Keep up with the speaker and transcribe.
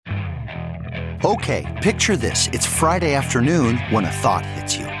Okay, picture this. It's Friday afternoon when a thought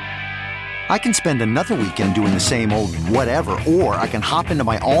hits you. I can spend another weekend doing the same old whatever, or I can hop into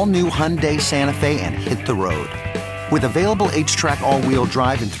my all-new Hyundai Santa Fe and hit the road. With available H-Track all-wheel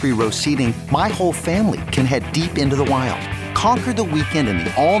drive and 3-row seating, my whole family can head deep into the wild. Conquer the weekend in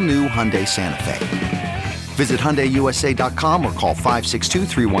the all-new Hyundai Santa Fe. Visit HyundaiUSA.com or call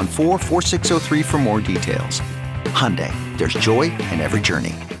 562-314-4603 for more details. Hyundai, there's joy in every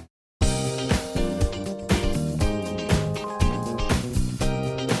journey.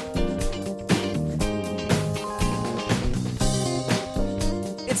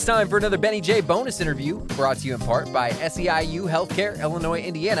 It's time for another Benny J bonus interview, brought to you in part by SEIU Healthcare, Illinois,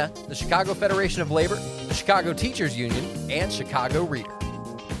 Indiana, the Chicago Federation of Labor, the Chicago Teachers Union, and Chicago Reader.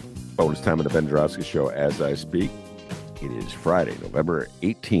 Bonus time on the Ben Joravsky Show as I speak. It is Friday, November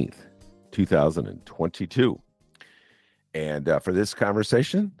 18th, 2022. And for this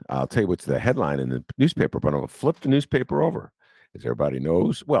conversation, I'll tell you what's the headline in the newspaper, but I'm going to flip the newspaper over. As everybody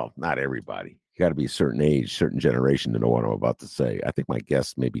knows, well, not everybody. You got to be a certain age, certain generation to know what I'm about to say. I think my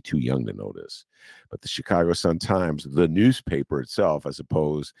guest may be too young to know this. But the Chicago Sun-Times, the newspaper itself, as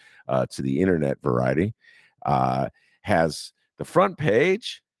opposed to the internet variety, has the front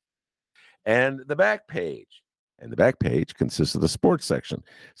page and the back page. And the back page consists of the sports section.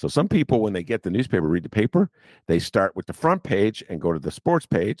 So some people, when they get the newspaper, read the paper, they start with the front page and go to the sports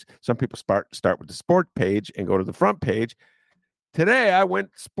page. Some people start with the sport page and go to the front page. Today, I went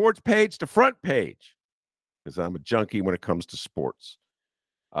sports page to front page because I'm a junkie when it comes to sports.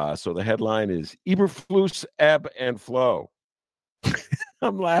 So the headline is Eberflus, Ebb, and Flow.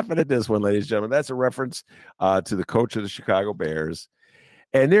 I'm laughing at this one, ladies and gentlemen. That's a reference to the coach of the Chicago Bears.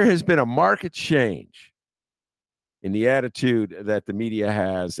 And there has been a market change in the attitude that the media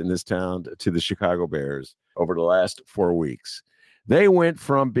has in this town to the Chicago Bears over the last 4 weeks. They went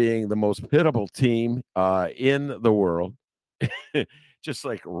from being the most pitiable team in the world, just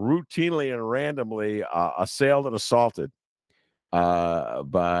like routinely and randomly assailed and assaulted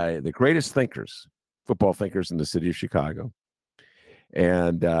by the greatest thinkers, football thinkers in the city of Chicago.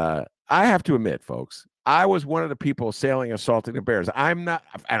 And I have to admit, folks, I was one of the people assailing and assaulting the Bears. I'm not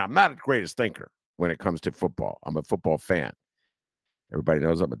the greatest thinker when it comes to football. I'm a football fan. Everybody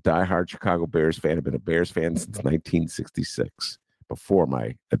knows I'm a diehard Chicago Bears fan. I've been a Bears fan since 1966, before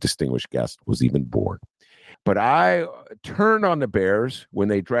my distinguished guest was even born. But I turned on the Bears when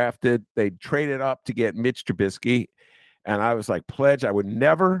they traded up to get Mitch Trubisky. And I was like, pledge, I would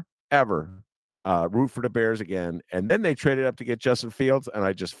never, ever root for the Bears again. And then they traded up to get Justin Fields, and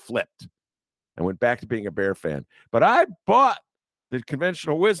I just flipped and went back to being a Bear fan. But I bought the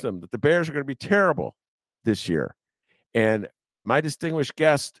conventional wisdom that the Bears are going to be terrible this year. And my distinguished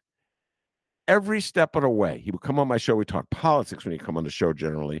guest, every step of the way, he would come on my show. We talk politics when he come on the show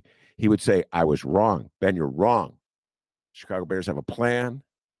generally. He would say, I was wrong. Ben, you're wrong. Chicago Bears have a plan.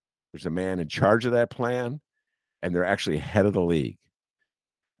 There's a man in charge of that plan, and they're actually ahead of the league.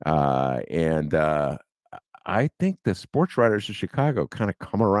 And I think the sports writers of Chicago kind of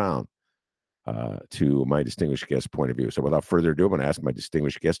come around to my distinguished guest's point of view. So without further ado, I'm going to ask my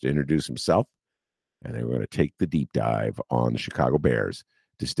distinguished guest to introduce himself, and then we're going to take the deep dive on the Chicago Bears.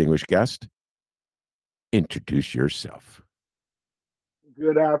 Distinguished guest, introduce yourself.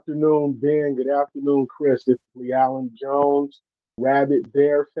 Good afternoon, Ben. Good afternoon, Chris. It's LeAlan Jones, rabid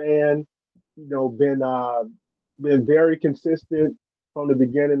Bear fan. You know, been very consistent from the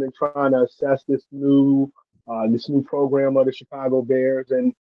beginning in trying to assess this new program of the Chicago Bears,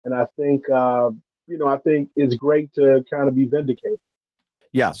 and I think I think it's great to kind of be vindicated.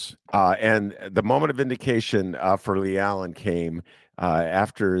 Yes, and the moment of vindication for LeAlan came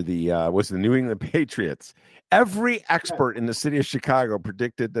after the New England Patriots. Every expert in the city of Chicago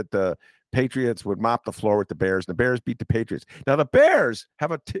predicted that the Patriots would mop the floor with the Bears, and the Bears beat the Patriots. Now, the Bears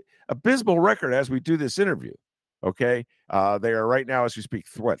have a abysmal record as we do this interview, okay? They are right now, as we speak,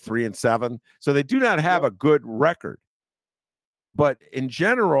 3-7? So they do not have a good record. But in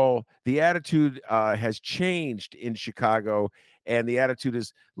general, the attitude has changed in Chicago, and the attitude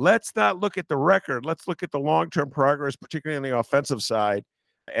is, let's not look at the record. Let's look at the long-term progress, particularly on the offensive side,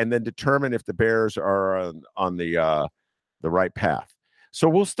 and then determine if the Bears are on the right path. So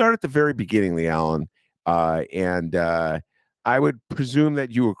we'll start at the very beginning, LeAlan, and I would presume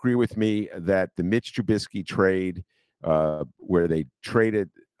that you agree with me that the Mitch Trubisky trade, where they traded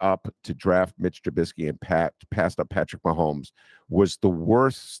up to draft Mitch Trubisky and passed up Patrick Mahomes, was the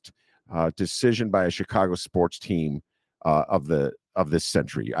worst decision by a Chicago sports team of this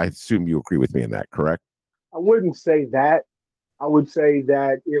century. I assume you agree with me on that, correct? I wouldn't say that. I would say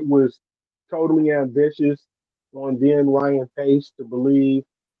that it was totally ambitious on then Ryan Pace to believe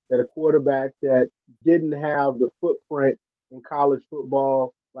that a quarterback that didn't have the footprint in college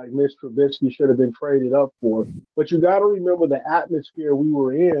football like Mitch Trubisky should have been traded up for. But you got to remember the atmosphere we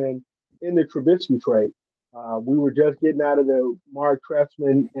were in the Trubisky trade. We were just getting out of the Mark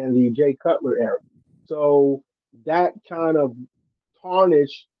Trestman and the Jay Cutler era. So that kind of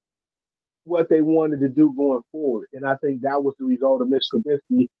tarnished what they wanted to do going forward. And I think that was the result of Mitch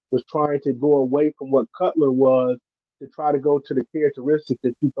Trubisky was trying to go away from what Cutler was to try to go to the characteristics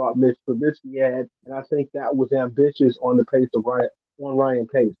that you thought Mitch Trubisky had. And I think that was ambitious on the pace of Ryan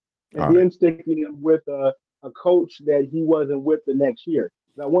Pace. And All then right. sticking him with a coach that he wasn't with the next year.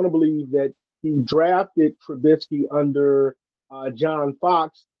 And I want to believe that he drafted Trubisky under John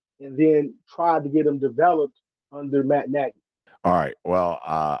Fox and then tried to get him developed under Matt Nagy. All right. Well,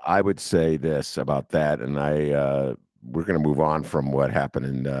 I would say this about that, and we're going to move on from what happened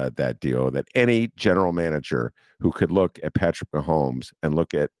in that deal. That any general manager who could look at Patrick Mahomes and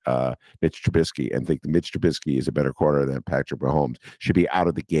look at Mitch Trubisky and think that Mitch Trubisky is a better quarterback than Patrick Mahomes should be out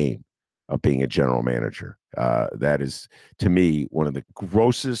of the game of being a general manager. That is, to me, one of the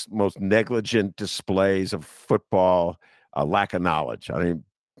grossest, most negligent displays of football lack of knowledge. I don't even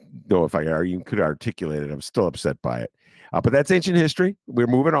know if I could articulate it. I'm still upset by it. But that's ancient history. We're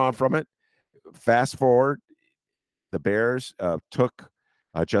moving on from it. Fast forward, the Bears took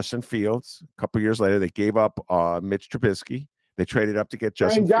Justin Fields. A couple years later, they gave up Mitch Trubisky. They traded up to get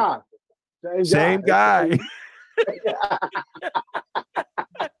Justin Fields. Same guy.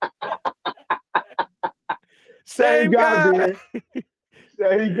 Same guy. Man.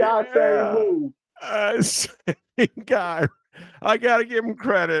 Same guy, same move. Same guy. I got to give him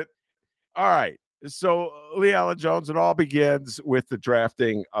credit. All right. So, LeAlan Jones, it all begins with the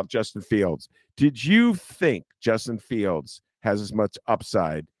drafting of Justin Fields. Did you think Justin Fields has as much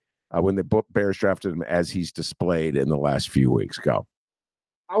upside when the Bears drafted him as he's displayed in the last few weeks? Go.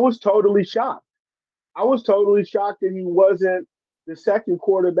 I was totally shocked. I was totally shocked that he wasn't the second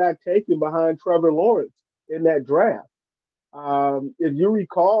quarterback taken behind Trevor Lawrence in that draft. If you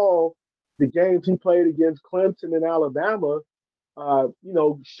recall, the games he played against Clemson and Alabama,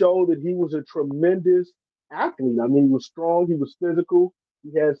 showed that he was a tremendous athlete. I mean, he was strong, he was physical,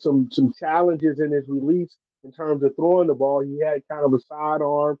 he had some challenges in his release in terms of throwing the ball. He had kind of a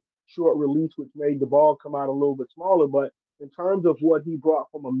sidearm, short release, which made the ball come out a little bit smaller. But in terms of what he brought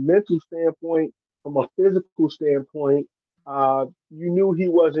from a mental standpoint, from a physical standpoint, you knew he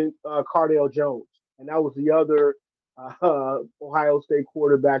wasn't Cardale Jones. And that was the other Ohio State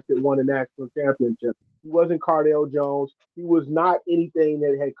quarterback that won a national championship. He wasn't Cardale Jones. He was not anything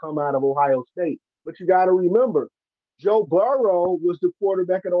that had come out of Ohio State. But you got to remember, Joe Burrow was the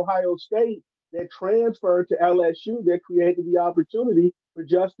quarterback at Ohio State that transferred to LSU that created the opportunity for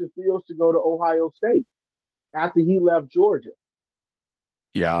Justin Fields to go to Ohio State after he left Georgia.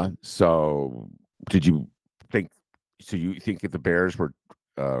 Yeah. So did you think – so you think that the Bears were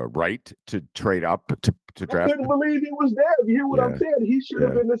right to trade up to draft? I couldn't believe he was there. You hear what I'm saying? He should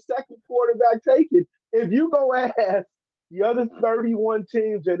have been the second quarterback taken. If you go ask the other 31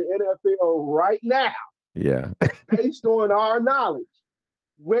 teams in the NFL right now, based on our knowledge,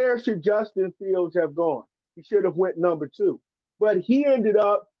 where should Justin Fields have gone? He should have went number 2. But he ended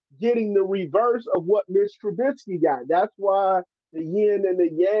up getting the reverse of what Mitch Trubisky got. That's why the yin and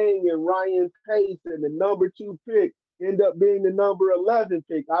the yang and Ryan Pace and the number 2 pick end up being the number 11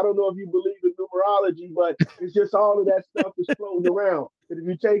 pick. I don't know if you believe in numerology, but it's just all of that stuff is floating around. But if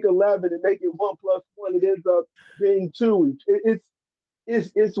you take 11 and make it 1 + 1, it ends up being 2.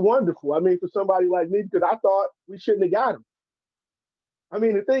 It's wonderful. I mean, for somebody like me, because I thought we shouldn't have got him. I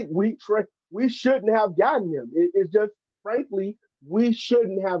mean, the thing we shouldn't have gotten him. It's just, frankly, we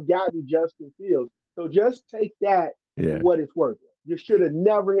shouldn't have gotten Justin Fields. So just take that for what it's worth. You should have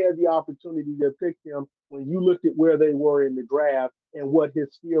never had the opportunity to pick him when you looked at where they were in the draft and what his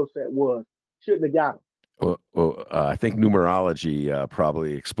skill set was. Shouldn't have got him. Well, I think numerology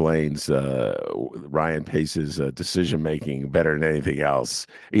probably explains Ryan Pace's decision-making better than anything else.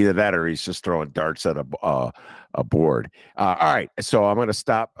 Either that or he's just throwing darts at a board. All right, so I'm going to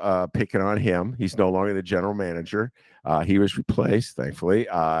stop picking on him. He's no longer the general manager. He was replaced, thankfully,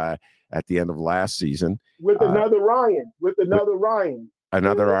 at the end of last season. With another Ryan.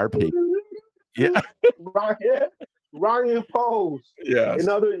 Another RP. Yeah. Ryan Poles. Yes.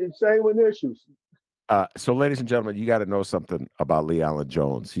 Same initials. So, ladies and gentlemen, you got to know something about LeAlan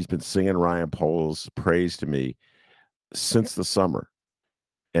Jones. He's been singing Ryan Poles' praise to me since the summer.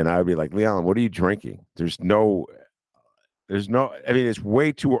 And I'd be like, LeAlan, what are you drinking? There's no, I mean, it's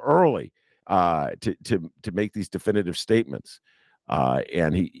way too early to make these definitive statements.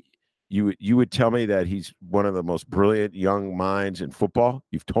 And You would tell me that he's one of the most brilliant young minds in football.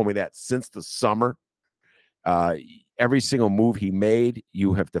 You've told me that since the summer. Every single move he made,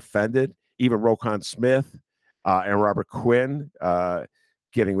 you have defended. Even Roquan Smith and Robert Quinn,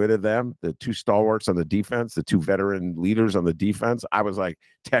 getting rid of them, the two stalwarts on the defense, the two veteran leaders on the defense. I was like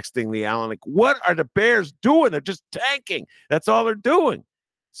texting LeAlan, like, what are the Bears doing? They're just tanking. That's all they're doing.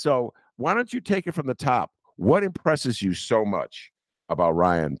 So why don't you take it from the top? What impresses you so much about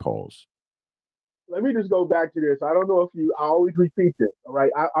Ryan Poles? Let me just go back to this. I don't know if I always repeat this, all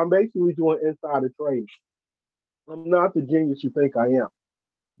right? I'm basically doing insider trading. I'm not the genius you think I am.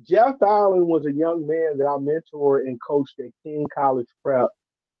 Jeff Allen was a young man that I mentored and coached at King College Prep,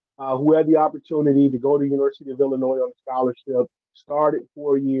 who had the opportunity to go to the University of Illinois on a scholarship, started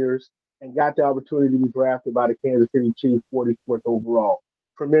 4 years, and got the opportunity to be drafted by the Kansas City Chiefs 44th overall.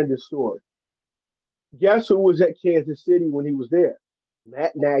 Tremendous story. Guess who was at Kansas City when he was there?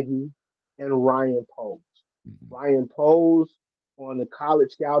 Matt Nagy and Ryan Poles. Ryan Poles on the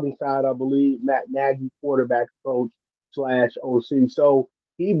college scouting side, I believe, Matt Nagy, quarterback coach / OC. So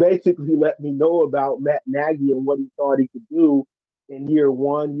he basically let me know about Matt Nagy and what he thought he could do in year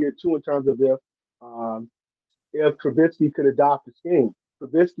 1, year 2, in terms of if Trubisky could adopt the scheme.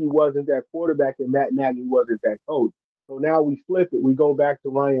 Trubisky wasn't that quarterback and Matt Nagy wasn't that coach. So now we flip it. We go back to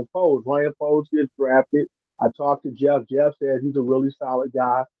Ryan Poles. Ryan Poles gets drafted. I talked to Jeff. Jeff says he's a really solid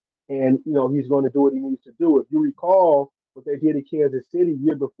guy, and he's going to do what he needs to do. If you recall what they did at Kansas City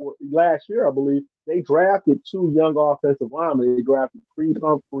last year, I believe, they drafted 2 young offensive linemen. They drafted Creed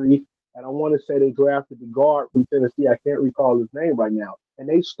Humphrey, and I want to say they drafted the guard from Tennessee. I can't recall his name right now. And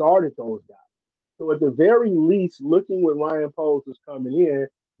they started those guys. So at the very least, looking when Ryan Poles was coming in,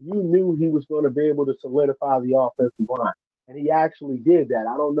 you knew he was going to be able to solidify the offensive line. And he actually did that.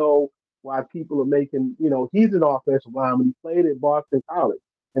 I don't know why people are making, he's an offensive lineman. He played at Boston College.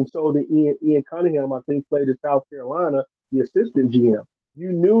 And so the Ian Cunningham, I think, played at South Carolina, the assistant GM.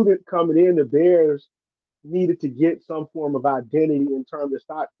 You knew that coming in, the Bears needed to get some form of identity in terms of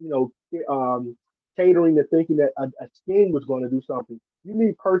stop, catering to thinking that a scheme was going to do something. You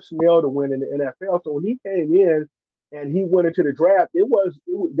need personnel to win in the NFL. So when he came in and he went into the draft, they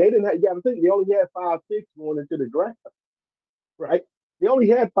didn't have, you got to think, they only had 5 picks going into the draft, right? They only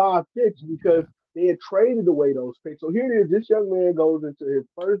had 5 picks because they had traded away those picks. So here it is, this young man goes into his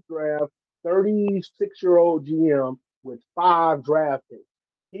first draft, 36-year-old GM with 5 draft picks.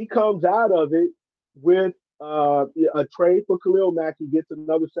 He comes out of it with a trade for Khalil Mack. He gets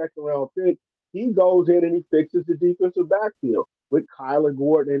another second-round pick. He goes in and he fixes the defensive backfield with Kyler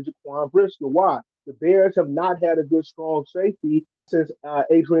Gordon and Jaquan Brisker. Why? The Bears have not had a good, strong safety since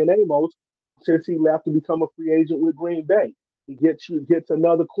Adrian Amos, since he left to become a free agent with Green Bay. He gets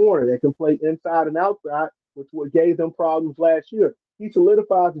another corner that can play inside and outside, which what gave them problems last year. He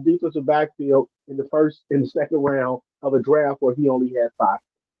solidifies the defensive backfield in the second round of a draft where he only had 5.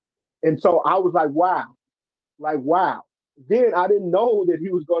 And so I was like, wow. Then I didn't know that he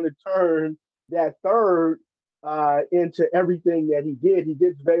was going to turn that third into everything that he did. He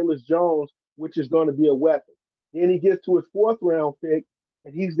gets Velus Jones, which is going to be a weapon. Then he gets to his 4th round pick,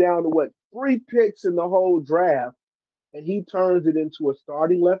 and he's down to 3 picks in the whole draft, and he turns it into a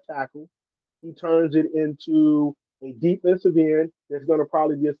starting left tackle. He turns it into a defensive end. There's going to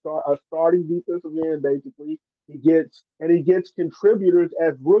probably be a starting defensive end, basically. He gets contributors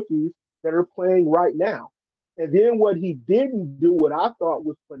as rookies that are playing right now. And then what he didn't do, what I thought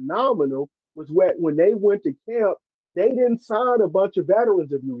was phenomenal, was when they went to camp, they didn't sign a bunch of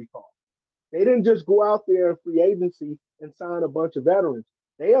veterans, if you recall. They didn't just go out there in free agency and sign a bunch of veterans.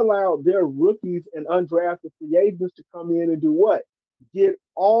 They allowed their rookies and undrafted free agents to come in and do what? Get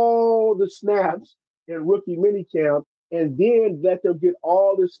all the snaps in rookie minicamp, and then let them get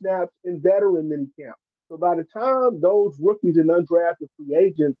all the snaps in veteran minicamp. So by the time those rookies and undrafted free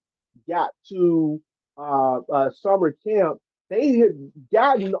agents got to summer camp, they had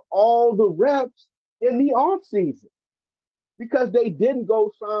gotten all the reps in the offseason because they didn't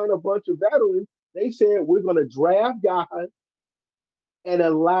go sign a bunch of veterans. They said, we're going to draft guys and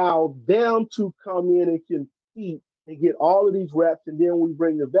allow them to come in and compete and get all of these reps. And then we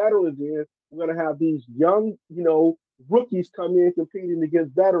bring the veterans in. We're going to have these young, rookies come in competing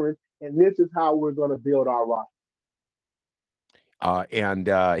against veterans. And this is how we're going to build our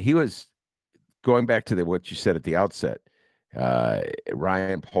roster. He was going back to what you said at the outset.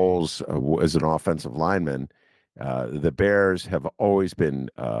 Ryan Poles was an offensive lineman. The Bears have always been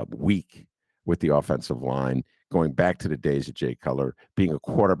weak with the offensive line, going back to the days of Jay Cutler. Being a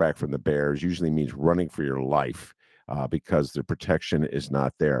quarterback from the Bears usually means running for your life because the protection is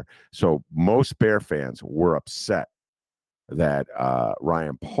not there. So most Bear fans were upset that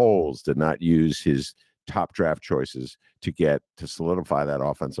Ryan Poles did not use his top draft choices to solidify that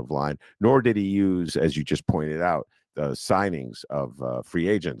offensive line, nor did he use, as you just pointed out, the signings of free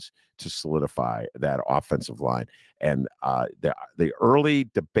agents to solidify that offensive line. And the early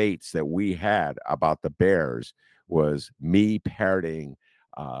debates that we had about the Bears was me parroting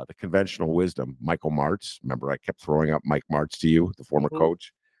the conventional wisdom, Michael Martz. Remember, I kept throwing up Mike Martz to you, the former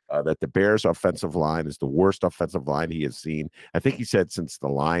coach, that the Bears' offensive line is the worst offensive line he has seen. I think he said since the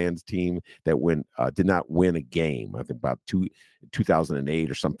Lions team that did not win a game, I think about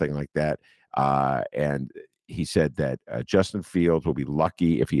 2008 or something like that. And he said that Justin Fields will be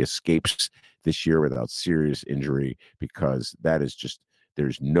lucky if he escapes this year without serious injury, because that is just,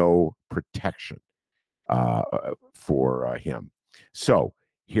 there's no protection for him. So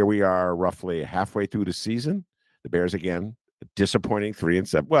here we are, roughly halfway through the season. The Bears, again, disappointing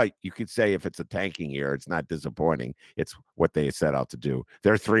 3-7. Well, you could say if it's a tanking year, it's not disappointing. It's what they set out to do.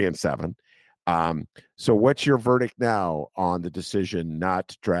 They're 3-7. So what's your verdict now on the decision not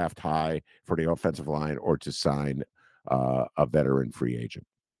to draft high for the offensive line or to sign a veteran free agent?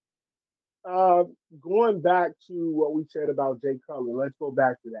 Going back to what we said about Jay Cutler, let's go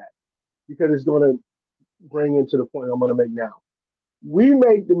back to that, because it's going to bring into the point I'm going to make now. We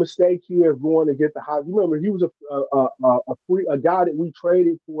made the mistake here of going to get the high. Remember, he was a guy that we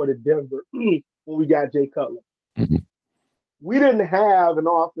traded for to Denver when we got Jay Cutler. Mm-hmm. We didn't have an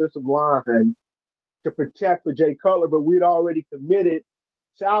offensive line to protect for Jay Cutler, but we'd already committed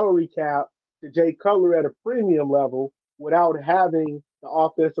salary cap to Jay Cutler at a premium level without having the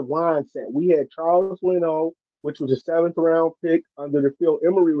offensive line set. We had Charles Leno, which was a 7th round pick under the Phil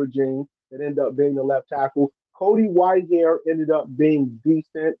Emery regime, that ended up being the left tackle. Cody Whitehair ended up being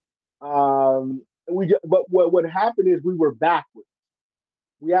decent. But what happened is we were backwards.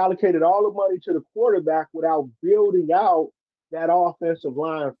 We allocated all the money to the quarterback without building out that offensive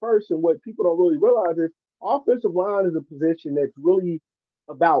line first. And what people don't really realize is offensive line is a position that's really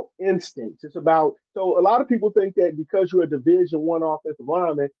about instincts. It's about, so a lot of people think that because you're a Division I offensive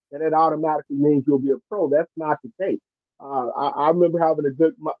lineman, that automatically means you'll be a pro. That's not the case. I remember having a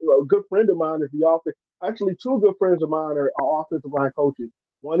good friend of mine is actually 2 good friends of mine are offensive line coaches.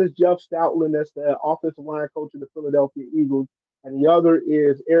 One is Jeff Stoutland, that's the offensive line coach of the Philadelphia Eagles, and the other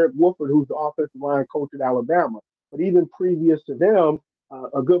is Eric Wolford, who's the offensive line coach at Alabama. But even previous to them,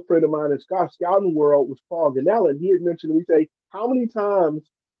 a good friend of mine in scouting world was Paul Ganella, and he had mentioned to me, say, how many times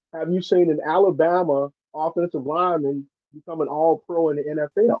have you seen an Alabama offensive lineman become an all-pro in the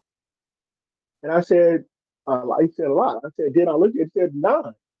NFL? And I said, he said a lot. I said, did I look at it? He said,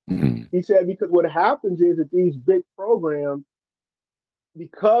 none. Mm-hmm. He said, because what happens is that these big programs,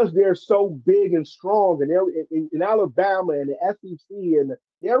 because they're so big and strong, and they're in Alabama and the SEC, and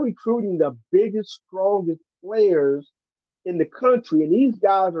they're recruiting the biggest, strongest players in the country, and these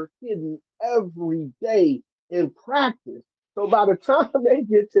guys are hitting every day in practice. So by the time they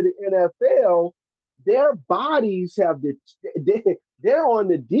get to the NFL, their bodies they're on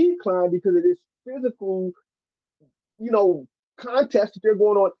the decline because of this physical, contest that they're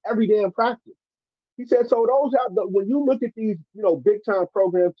going on every day in practice. He said, so when you look at these, big time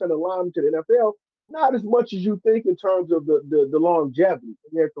programs to the line to the NFL, not as much as you think in terms of the longevity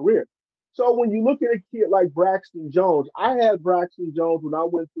in their career. So when you look at a kid like Braxton Jones, I had Braxton Jones when I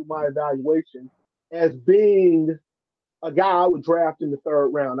went through my evaluation as being a guy I would draft in the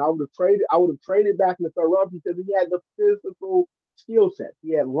 3rd round. I would have traded back in the 3rd round because he had the physical skill set.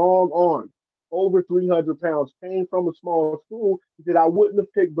 He had long arms, over 300 pounds, came from a small school. He said I wouldn't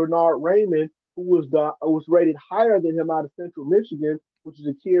have picked Bernard Raymond, who was rated higher than him out of Central Michigan, which is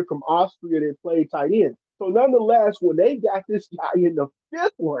a kid from Austria that played tight end. So nonetheless, when they got this guy in the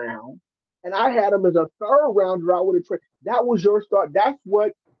 5th round, and I had him as a 3rd rounder, I would have traded. That was your start. That's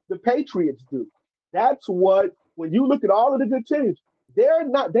what the Patriots do. That's what, when you look at all of the good teams, they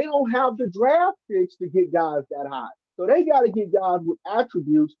don't have the draft picks to get guys that high. So they got to get guys with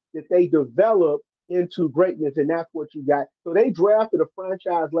attributes that they develop into greatness, and that's what you got. So they drafted a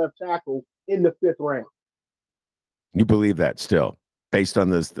franchise left tackle in the 5th round. You believe that still, based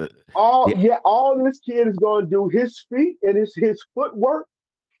on this? All this kid is going to do, his feet and his footwork,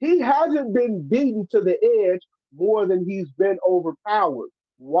 he hasn't been beaten to the edge more than he's been overpowered.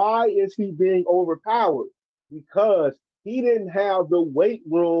 Why is he being overpowered? Because he didn't have the weight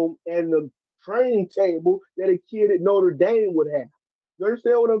room and the training table that a kid at Notre Dame would have. You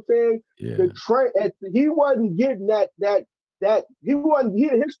understand what I'm saying? Yeah. He wasn't getting his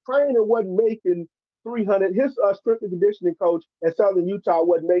trainer wasn't making 300. His strength and conditioning coach at Southern Utah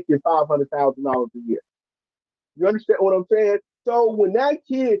wasn't making $500,000 a year. You understand what I'm saying? So when that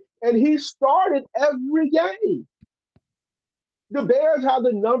kid, and he started every game. The Bears have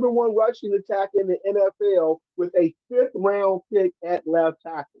the number one rushing attack in the NFL with a fifth round pick at left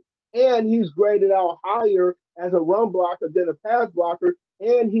tackle. And he's graded out higher as a run blocker than a pass blocker.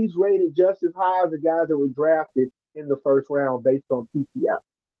 And he's rated just as high as the guys that were drafted in the first round based on PPF.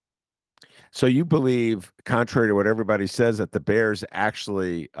 So you believe, contrary to what everybody says, that the Bears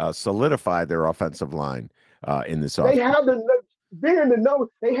actually solidified their offensive line in this offense? They have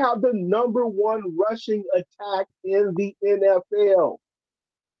they have the number one rushing attack in the NFL.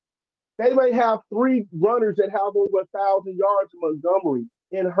 They may have three runners that have over 1,000 yards in Montgomery,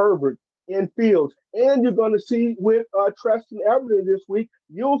 in Herbert, in Fields. And you're going to see with Treston Everett this week,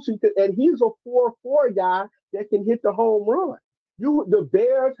 you'll see that, and he's a 4-4 guy that can hit the home run. The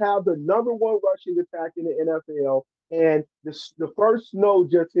Bears have the number one rushing attack in the NFL, and the first snow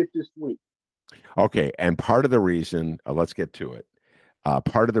just hit this week. Okay, and part of the reason, let's get to it.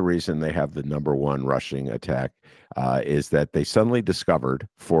 Part of the reason they have the number one rushing attack is that they suddenly discovered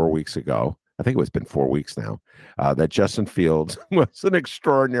 4 weeks ago, I think it's been 4 weeks now, that Justin Fields was an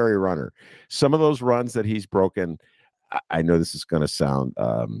extraordinary runner. Some of those runs that he's broken, I know this is going to sound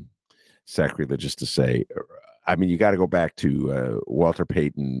sacrilegious to say. I mean, you got to go back to Walter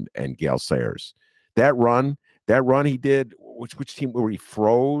Payton and Gale Sayers. That run he did, which team where he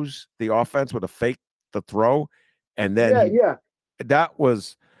froze the offense with a fake the throw, and then that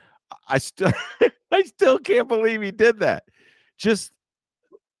was, I still can't believe he did that. Just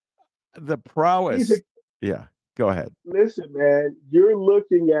the prowess. Yeah, go ahead. Listen, man, you're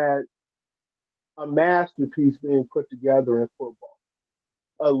looking at a masterpiece being put together in football.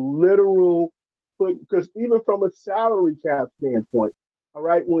 A literal because even from a salary cap standpoint, all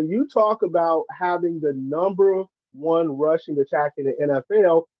right, when you talk about having the number one rushing attack in the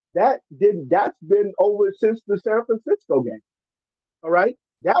NFL, that's been over since the San Francisco game. All right,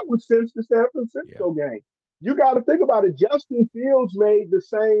 that was since the San Francisco game. You got to think about it. Justin Fields made the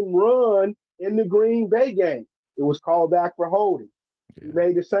same run in the Green Bay game. It was called back for holding. Yeah. He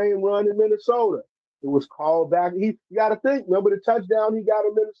made the same run in Minnesota. It was called back. You got to think. Remember the touchdown he got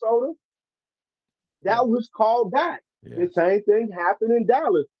in Minnesota? That was called back. Yeah. The same thing happened in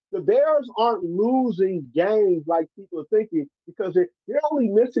Dallas. The Bears aren't losing games like people are thinking because they're only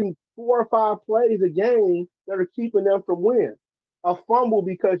missing 4 or 5 plays a game that are keeping them from winning. A fumble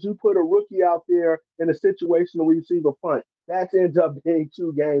because you put a rookie out there in a situation to receive a punt. That ends up being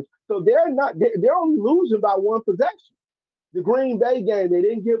 2 games. So they're only losing by 1 possession. The Green Bay game, they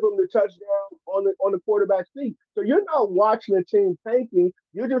didn't give them the touchdown on the quarterback's feet. So you're not watching a team tanking.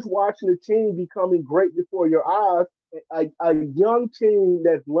 You're just watching a team becoming great before your eyes. A young team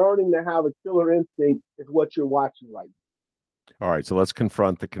that's learning to have a killer instinct is what you're watching right now. All right, so let's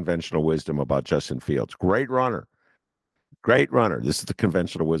confront the conventional wisdom about Justin Fields. Great runner. Great runner. This is the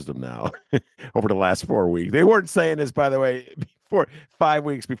conventional wisdom now over the last 4 weeks. They weren't saying this, by the way, 5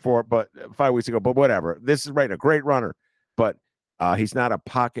 weeks before, but 5 weeks ago, but whatever. This is right, a great runner. But he's not a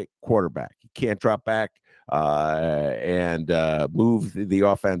pocket quarterback. He can't drop back and move the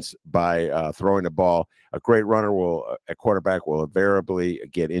offense by throwing the ball. A great runner a quarterback will invariably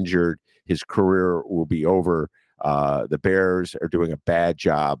get injured. His career will be over. The Bears are doing a bad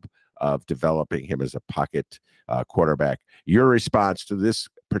job of developing him as a pocket quarterback. Your response to this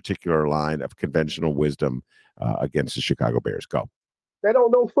particular line of conventional wisdom against the Chicago Bears? Go. They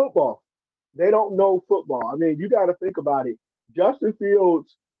don't know football. They don't know football. I mean, you got to think about it. Justin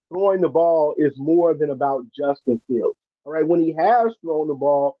Fields throwing the ball is more than about Justin Fields. All right, when he has thrown the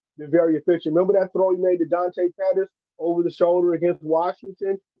ball, been very efficient. Remember that throw he made to Dante Pettis over the shoulder against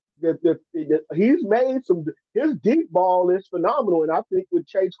Washington? He's made some. His deep ball is phenomenal, and I think with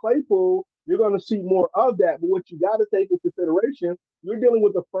Chase Claypool, you're going to see more of that. But what you got to take into consideration, you're dealing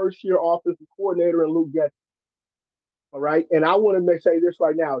with a first-year offensive coordinator in Luke Getsy. All right. And I want to say this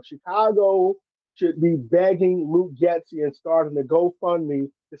right now. Chicago should be begging Luke Getsy and starting a GoFundMe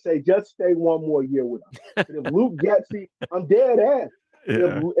to say, just stay 1 more year with us. If Luke Getsy, I'm dead ass.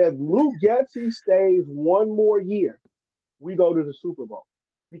 Yeah. If Luke Getsy stays 1 more year, we go to the Super Bowl.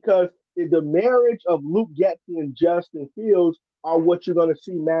 Because the marriage of Luke Getsy and Justin Fields are what you're going to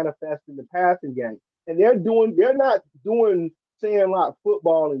see manifest in the passing game. And they're not doing sandlot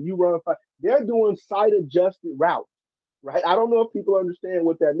football and you run. They're doing sight-adjusted routes. Right? I don't know if people understand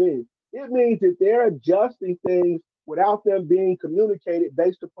what that means. It means that they're adjusting things without them being communicated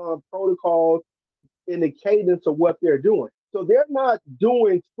based upon protocols in the cadence of what they're doing. So they're not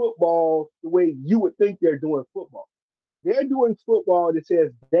doing football the way you would think they're doing football. They're doing football that says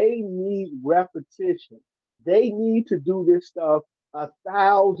they need repetition. They need to do this stuff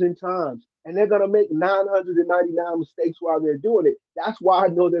 1,000 times, and they're going to make 999 mistakes while they're doing it. That's why I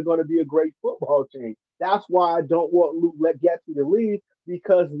know they're going to be a great football team. That's why I don't want Luke Getty to leave,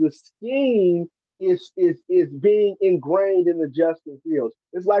 because the scheme is being ingrained in the Justin Fields.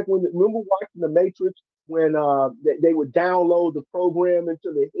 It's like when remember watching the Matrix when they would download the program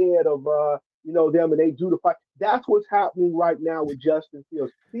into the head of them, and they do the fight. That's what's happening right now with Justin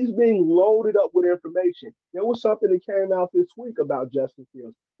Fields. He's being loaded up with information. There was something that came out this week about Justin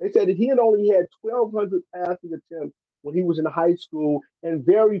Fields. They said that he had only had 1,200 passing attempts when he was in high school, and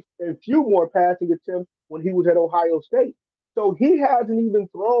few more passing attempts when he was at Ohio State. So he hasn't even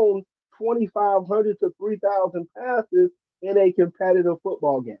thrown 2,500 to 3,000 passes in a competitive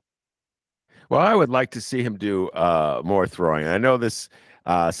football game. Well, I would like to see him do more throwing. I know this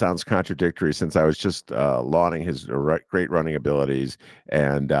sounds contradictory, since I was just lauding his great running abilities,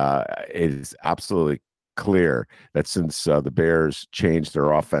 and it is absolutely clear that since the Bears changed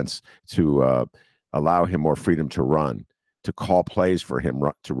their offense to allow him more freedom to run, to call plays for him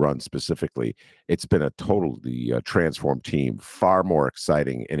to run specifically, it's been a totally transformed team, far more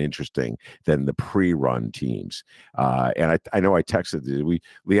exciting and interesting than the pre-run teams. And I know I texted,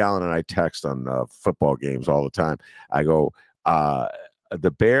 LeAlan and I text on football games all the time. I go,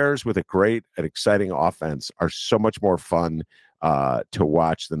 the Bears with a great and exciting offense are so much more fun to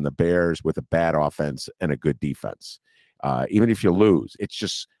watch than the Bears with a bad offense and a good defense. Even if you lose, it's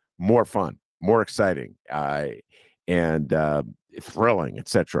just more fun, more exciting. And thrilling,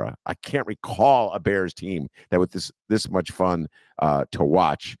 etc. I can't recall a Bears team that was this much fun to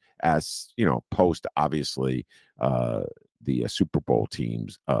watch, as post obviously the Super Bowl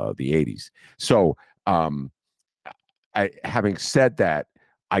teams, the '80s. So, having said that,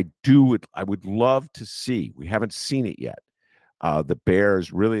 I would love to see. We haven't seen it yet. The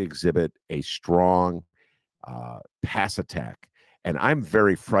Bears really exhibit a strong pass attack. And I'm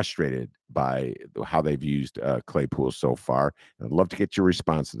very frustrated by how they've used Claypool so far. And I'd love to get your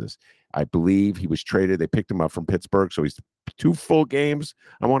response to this. I believe he was traded. They picked him up from Pittsburgh, so he's 2 full games,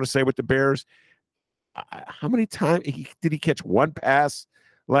 I want to say, with the Bears. How many times did he catch one pass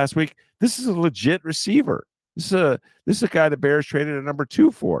last week? This is a legit receiver. This is a guy the Bears traded a number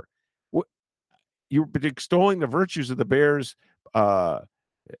 2 for. You've been extolling the virtues of the Bears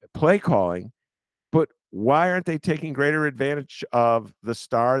play calling, but why aren't they taking greater advantage of the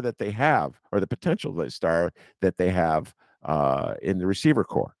star that they have, or the potential star that they have in the receiver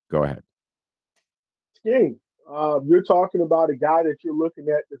core? Go ahead. Scheme. You're talking about a guy that you're looking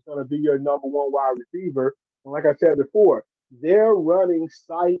at that's going to be your number 1 wide receiver. And like I said before, they're running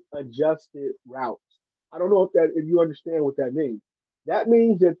site-adjusted routes. I don't know if you understand what that means. That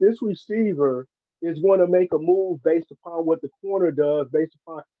means that this receiver is going to make a move based upon what the corner does, based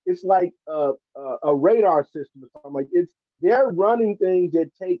upon it's like a radar system or something. Like they're running things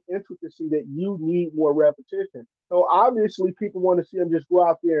that take intricacy that you need more repetition. So obviously people want to see them just go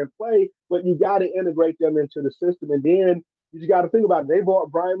out there and play, but you got to integrate them into the system. And then you just got to think about it. They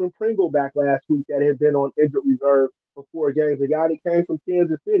brought Brian Pringle back last week that had been on injured reserve for 4 games. A guy that came from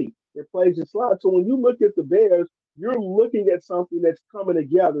Kansas City that plays the slot. So when you look at the Bears, you're looking at something that's coming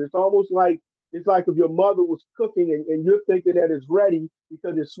together. It's almost like if your mother was cooking and you're thinking that it's ready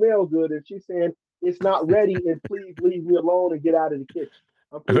because it smells good, and she's saying it's not ready and please leave me alone and get out of the kitchen.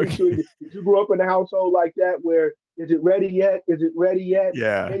 I'm pretty sure did you grow up in a household like that where is it ready yet? Is it ready yet?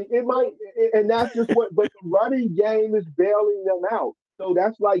 Yeah. And it might, and that's just but the running game is bailing them out. So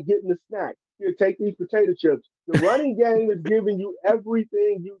that's like getting a snack. Here, take these potato chips. The running game is giving you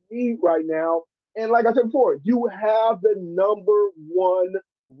everything you need right now. And like I said before, you have the number 1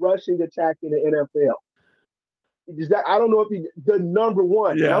 rushing attack in the NFL. I don't know if the number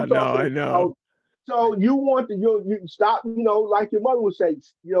 1. Yeah, I know. So you want to you stop, like your mother would say,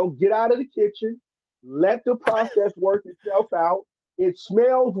 get out of the kitchen, let the process work itself out. It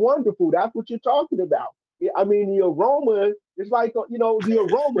smells wonderful. That's what you're talking about. I mean, the aroma is like, the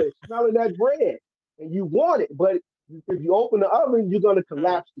aroma is smelling that bread, and you want it. But if you open the oven, you're going to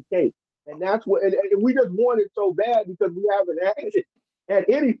collapse the cake. And that's what, and we just want it so bad because we haven't had it at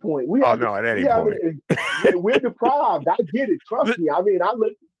any point. At any point. We're deprived. I get it. Trust me. I mean, I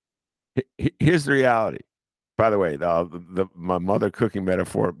look. Here's the reality. By the way, my mother cooking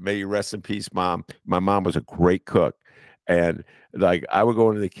metaphor, may you rest in peace, Mom. My mom was a great cook. And like I would go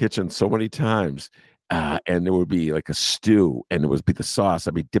into the kitchen so many times, and there would be like a stew, and it would be the sauce.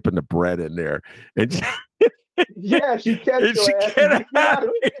 I'd be dipping the bread in there. And yeah, she catch your ass.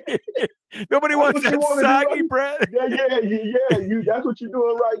 Nobody wants that soggy bread. Yeah. That's what you're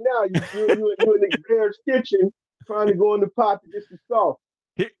doing right now. You're in the Bears kitchen trying to go in the pot to get some sauce.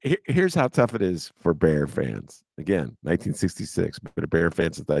 Here's how tough it is for Bear fans. Again, 1966. Been a Bear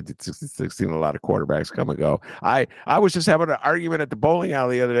fan since 1966. Seen a lot of quarterbacks come and go. I was just having an argument at the bowling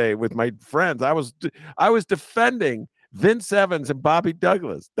alley the other day with my friends. I was defending Vince Evans and Bobby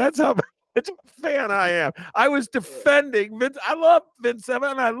Douglas. That's how much of a fan I am. I was defending Vince. I love Vince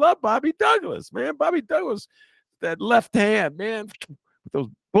Evans and I love Bobby Douglas, man. Bobby Douglas, that left hand, man, with those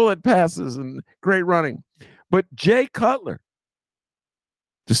bullet passes and great running. But Jay Cutler,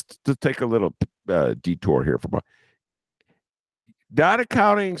 just to take a little detour here from not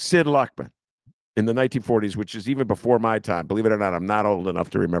accounting Sid Luckman in the 1940s, which is even before my time. Believe it or not, I'm not old enough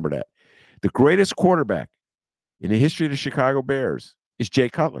to remember that. The greatest quarterback in the history of the Chicago Bears is Jay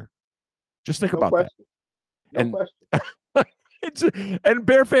Cutler. Just think about that. No question. And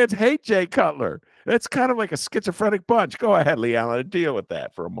Bear fans hate Jay Cutler. That's kind of like a schizophrenic bunch. Go ahead, LeAlan, deal with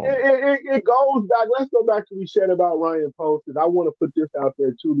that for a moment. It goes back. Let's go back to what we said about Ryan Post. And I want to put this out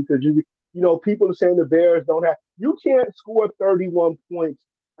there too, because you know, people are saying the Bears don't have. You can't score 31 points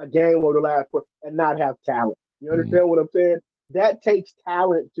a game over the last four and not have talent. You understand what I'm saying? That takes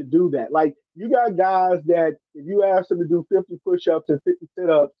talent to do that. Like, you got guys that if you ask them to do 50 push-ups and 50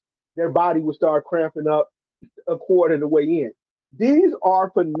 sit-ups, their body will start cramping up a quarter of the way in. These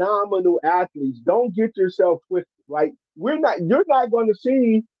are phenomenal athletes. Don't get yourself twisted, right? You're not going to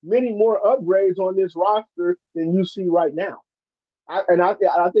see many more upgrades on this roster than you see right now. I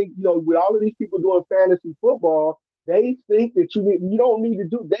think, you know, with all of these people doing fantasy football, they think that you don't need to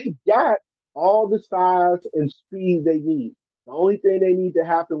do. They got all the size and speed they need. The only thing they need to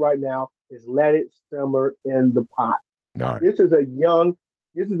happen right now is let it simmer in the pot. Right. This is a young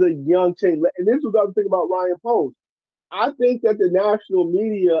team, and this is the other thing about Ryan Post. I think that the national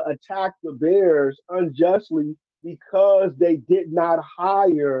media attacked the Bears unjustly because they did not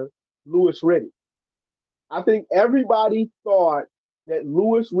hire Louis Riddick. I think everybody thought that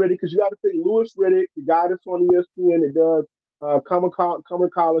Louis Riddick, because you got to think Louis Riddick, the guy that's on ESPN that does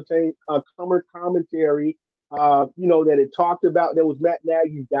commentary, you know, that it talked about, that was Matt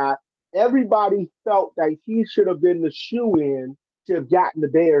Nagy's guy. Everybody felt that he should have been the shoe-in to have gotten the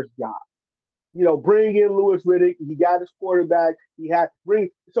Bears job. You know, bring in Louis Riddick. He got his quarterback.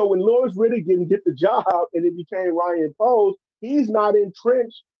 So when Louis Riddick didn't get the job and it became Ryan Post, he's not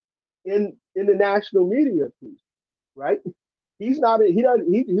entrenched in the national media piece, right? He's not. He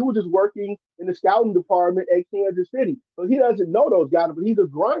was just working in the scouting department at Kansas City, so he doesn't know those guys. But he's a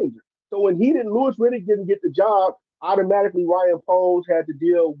grinder. So when Louis Riddick didn't get the job, automatically Ryan Post had to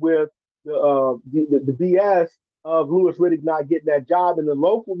deal with the BS of Louis Riddick not getting that job, and the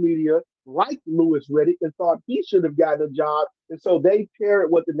local media liked Louis Riddick and thought he should have gotten a job, and so they parrot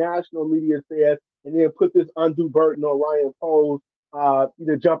what the national media says, and then put this undue burden on Ryan Post,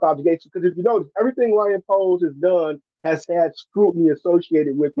 jump out the gates. Because if you notice, everything Ryan Post has done has had scrutiny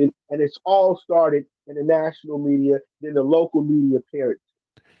associated with it, and it's all started in the national media, then the local media parrots.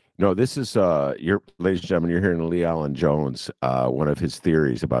 No, this is ladies and gentlemen, you're hearing LeAlan Jones, one of his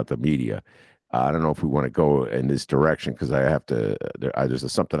theories about the media. I don't know if we want to go in this direction because I have to.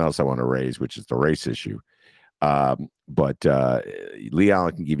 There's something else I want to raise, which is the race issue. But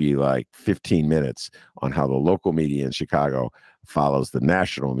LeAlan can give you like 15 minutes on how the local media in Chicago follows the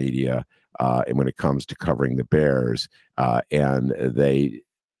national media, and when it comes to covering the Bears, and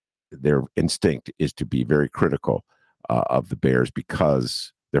their instinct is to be very critical of the Bears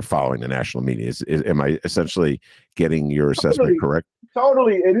because they're following the national media. Am I essentially getting your assessment correct?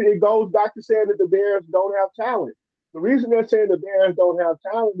 Totally. It goes back to saying that the Bears don't have talent. The reason they're saying the Bears don't have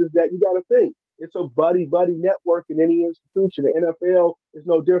talent is that you got to think it's a buddy network in any institution. The NFL is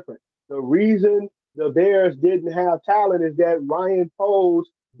no different. The reason the Bears didn't have talent is that Ryan Post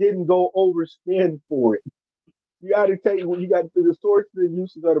didn't go overspend for it. You got to the sources and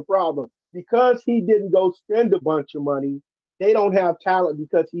uses of the problem. Because he didn't go spend a bunch of money, they don't have talent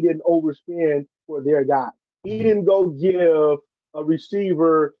because he didn't overspend for their guy. He didn't go give a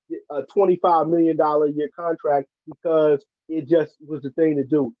receiver a $25 million a year contract because it just was the thing to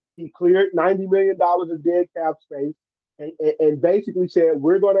do. He cleared $90 million of dead cap space and basically said,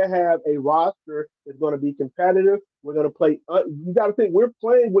 we're going to have a roster that's going to be competitive. We're going to play. You got to think, we're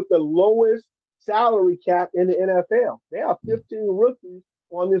playing with the lowest salary cap in the NFL. They have 15 rookies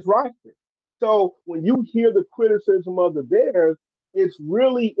on this roster. So when you hear the criticism of the Bears, it's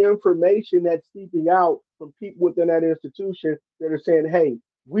really information that's seeping out from people within that institution that are saying, hey,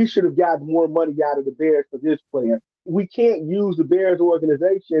 we should have gotten more money out of the Bears for this player. We can't use the Bears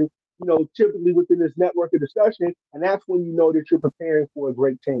organization, typically within this network of discussion, and that's when you know that you're preparing for a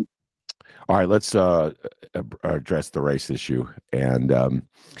great team. All right, let's address the race issue. And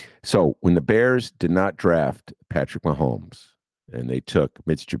so when the Bears did not draft Patrick Mahomes and they took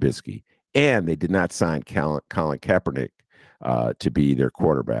Mitch Trubisky, and they did not sign Colin Kaepernick to be their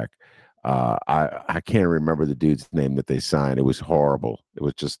quarterback. I can't remember the dude's name that they signed. It was horrible. It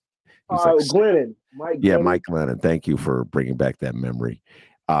was just he was like Glennon, Mike. yeah, Glennon. Mike Lennon. Thank you for bringing back that memory.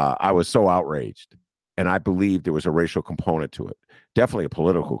 I was so outraged, and I believed there was a racial component to it. Definitely a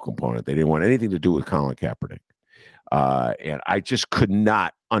political component. They didn't want anything to do with Colin Kaepernick, and I just could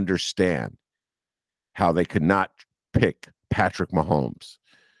not understand how they could not pick Patrick Mahomes.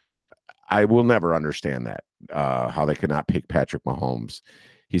 I will never understand that, how they could not pick Patrick Mahomes.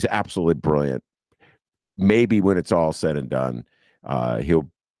 He's absolutely brilliant. Maybe when it's all said and done, he'll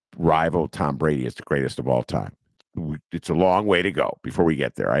rival Tom Brady as the greatest of all time. It's a long way to go before we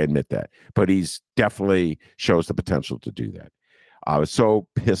get there. I admit that. But he's definitely shows the potential to do that. I was so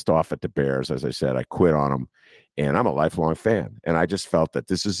pissed off at the Bears. As I said, I quit on them. And I'm a lifelong fan. And I just felt that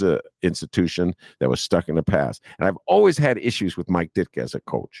this is an institution that was stuck in the past. And I've always had issues with Mike Ditka as a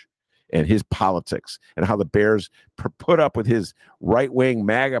coach and his politics and how the Bears put up with his right-wing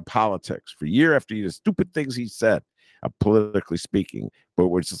MAGA politics for year after year, the stupid things he said, politically speaking, but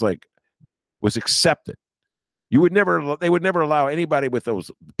which is like was accepted. They would never allow anybody with those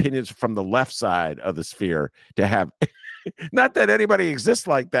opinions from the left side of the sphere to have, not that anybody exists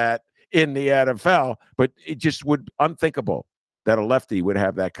like that in the NFL, but it just would unthinkable that a lefty would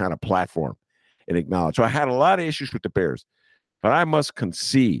have that kind of platform and acknowledge. So I had a lot of issues with the Bears, but I must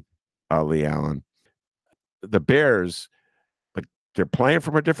concede, LeAlan, the Bears, like they're playing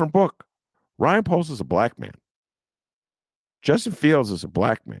from a different book. Ryan Poles is a black man. Justin Fields is a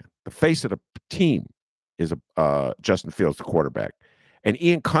black man. The face of the team is Justin Fields, the quarterback. And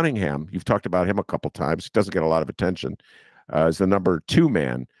Ian Cunningham, you've talked about him a couple times. He doesn't get a lot of attention. Is the number 2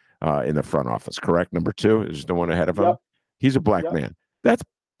 man in the front office, correct? Number 2 is the one ahead of him. Yep. He's a black man. That's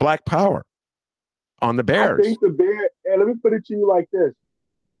black power on the Bears. I think the Bears, and let me put it to you like this.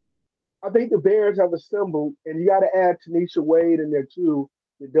 I think the Bears have assembled, and you got to add Tanisha Wade in there too,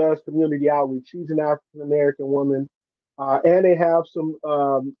 that does community outreach. She's an African American woman. And they have some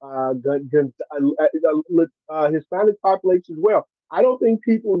Hispanic population as well. I don't think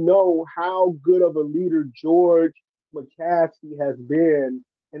people know how good of a leader George McCaskey has been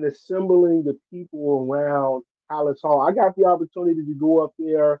in assembling the people around Hallis Hall. I got the opportunity to go up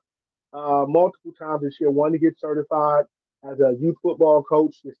there multiple times this year. One, to get certified as a youth football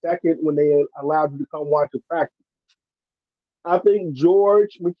coach. The second, when they allowed you to come watch the practice. I think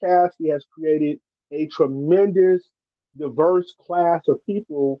George McCaskey has created a tremendous, diverse class of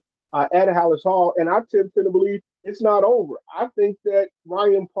people at Hallis Hall, and I tend to believe it's not over. I think that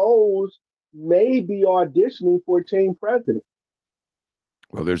Ryan Poles may be auditioning for team president.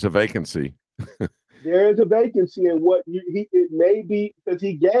 Well, there's a vacancy. There is a vacancy, and it may be because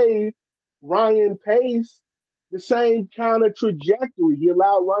he gave Ryan Pace the same kind of trajectory. He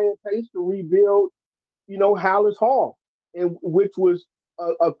allowed Ryan Pace to rebuild, Hallis Hall, and which was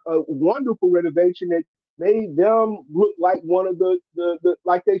a wonderful renovation that made them look like one of the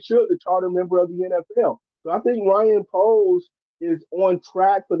like they should, the charter member of the NFL. So I think Ryan Poles is on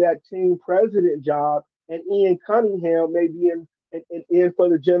track for that team president job, and Ian Cunningham may be in for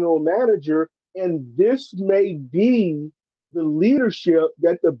the general manager. And this may be the leadership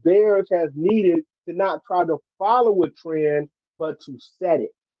that the Bears has needed to not try to follow a trend, but to set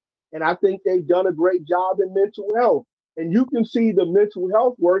it. And I think they've done a great job in mental health. And you can see the mental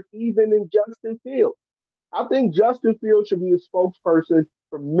health work even in Justin Fields. I think Justin Fields should be a spokesperson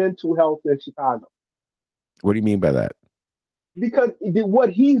for mental health in Chicago. What do you mean by that? Because what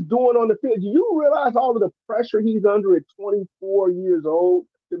he's doing on the field, do you realize all of the pressure he's under at 24 years old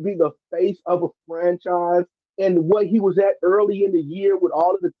to be the face of a franchise, and what he was at early in the year with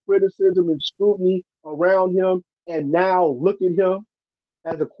all of the criticism and scrutiny around him, and now look at him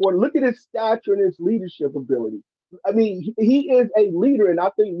as a quarter. Look at his stature and his leadership ability. I mean, he is a leader, and I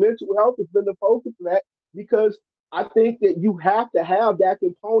think mental health has been the focus of that, because I think that you have to have that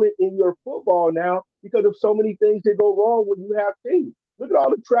component in your football now because of so many things that go wrong when you have teams. Look at all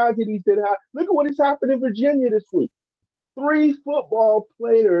the tragedies that happen. Look at what has happened in Virginia this week. 3 football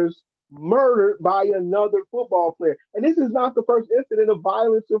players murdered by another football player. And this is not the first incident of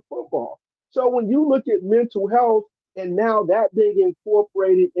violence in football. So when you look at mental health and now that being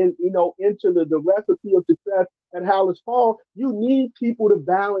incorporated into the recipe of success at Hallis Hall, you need people to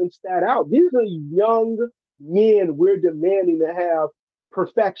balance that out. These are young men we're demanding to have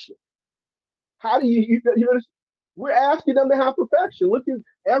perfection. How do you we're asking them to have perfection. Look at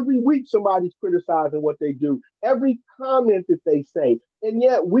every week somebody's criticizing what they do, every comment that they say. And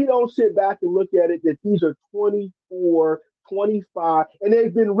yet we don't sit back and look at it that these are 24, 25, and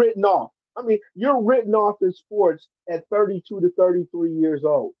they've been written off. I mean, you're written off in sports at 32 to 33 years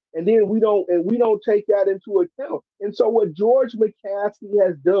old. and then we don't take that into account. And so what George McCaskey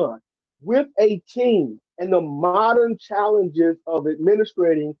has done with a team and the modern challenges of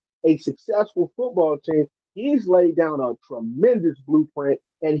administrating a successful football team, he's laid down a tremendous blueprint,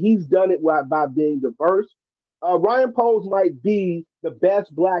 and he's done it by being diverse. Ryan Poles might be the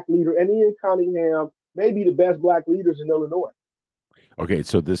best black leader, and Ian Cunningham may be the best black leaders in Illinois. Okay,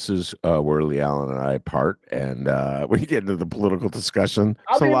 so this is where LeAlan and I part, and when you get into the political discussion,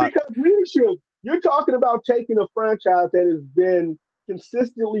 because leadership, you're talking about taking a franchise that has been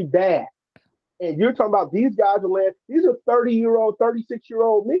consistently bad, and you're talking about these guys these are 30-year-old,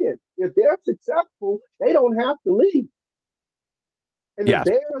 36-year-old men. If they're successful, they don't have to leave. And yes.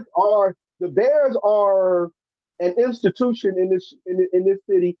 the Bears are an institution in this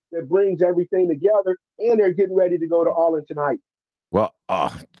city that brings everything together, and they're getting ready to go to Arlington Heights. Well,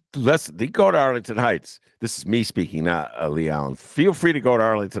 let's go to Arlington Heights. This is me speaking, not LeAlan. Feel free to go to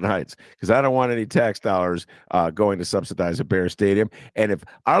Arlington Heights because I don't want any tax dollars going to subsidize a Bear Stadium. And if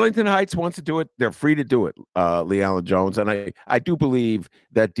Arlington Heights wants to do it, they're free to do it, LeAlan Jones. And I do believe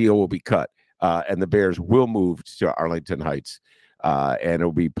that deal will be cut, and the Bears will move to Arlington Heights, and it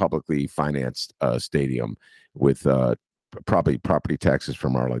will be publicly financed stadium with probably property taxes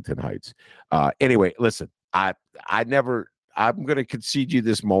from Arlington Heights. Anyway, listen, I'm going to concede you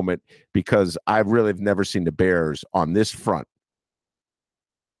this moment because I really have never seen the Bears on this front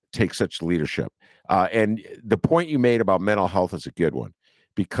take such leadership. And the point you made about mental health is a good one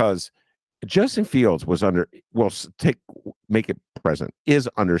because Justin Fields was make it present, is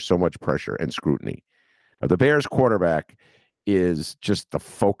under so much pressure and scrutiny. The Bears quarterback is just the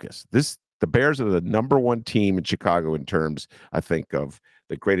focus. The Bears are the number one team in Chicago in terms, I think, of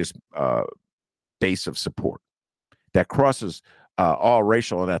the greatest base of support. That crosses all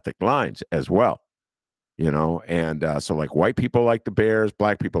racial and ethnic lines as well, and so like white people like the Bears,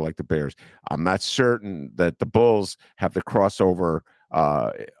 black people like the Bears. I'm not certain that the Bulls have the crossover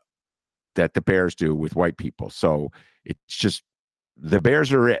that the Bears do with white people. So it's just the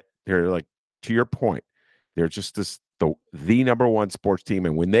Bears are it. They're like, to your point, they're just the number one sports team,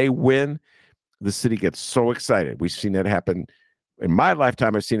 and when they win, the city gets so excited. We've seen that happen in my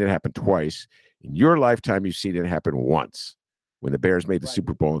lifetime. I've seen it happen twice. In your lifetime, you've seen it happen once when the Bears made the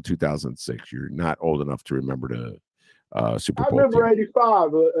Super Bowl in 2006. You're not old enough to remember the Super Bowl. I remember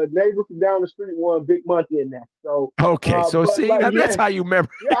 '85. A neighbor from down the street won big money in that. So okay, so see, that's how you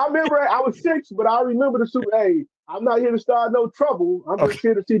remember. Yeah, I remember. I was 6, but I remember the Super. Hey, I'm not here to start no trouble. I'm just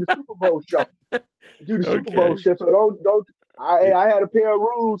here to see the Super Bowl show. Do the Super Bowl show. So don't. I had a pair of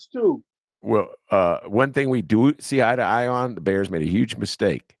rules too. Well, one thing we do see eye to eye on: the Bears made a huge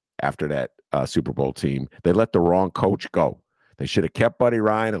mistake after that Super Bowl team. They let the wrong coach go. They should have kept Buddy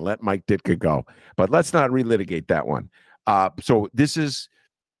Ryan and let Mike Ditka go. But let's not relitigate that one. So this is,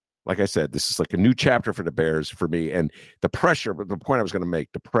 like I said, this is like a new chapter for the Bears for me. And the pressure, but the point I was going to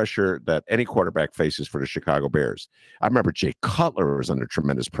make, the pressure that any quarterback faces for the Chicago Bears. I remember Jay Cutler was under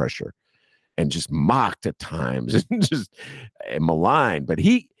tremendous pressure and just mocked at times and just maligned. But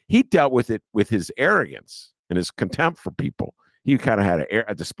he dealt with it with his arrogance and his contempt for people. He kind of had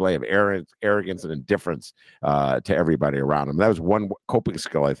a display of arrogance and indifference to everybody around him. That was one coping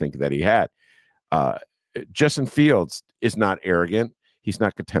skill I think that he had. Justin Fields is not arrogant. He's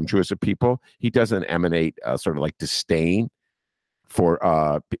not contemptuous of people. He doesn't emanate sort of like disdain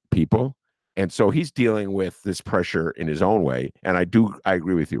for people. And so he's dealing with this pressure in his own way. And I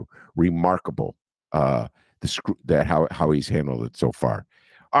agree with you. Remarkable how he's handled it so far.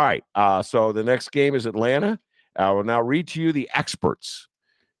 All right. So the next game is Atlanta. I will now read to you the experts.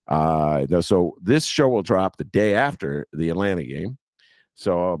 So this show will drop the day after the Atlanta game.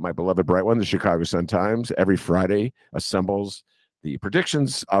 So my beloved bright one, the Chicago Sun-Times, every Friday assembles the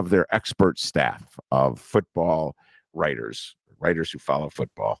predictions of their expert staff of football writers who follow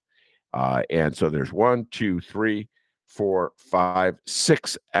football. And so there's 1, 2, 3, 4, 5,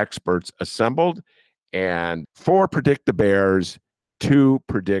 6 experts assembled, and 4 predict the Bears, 2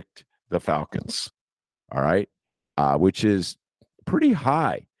 predict the Falcons. All right. Which is pretty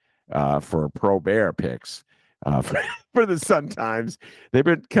high for pro Bear picks. For the Sun-Times, they've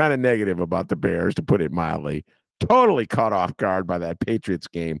been kind of negative about the Bears, to put it mildly. Totally caught off guard by that Patriots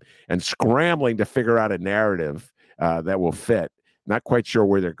game and scrambling to figure out a narrative that will fit. Not quite sure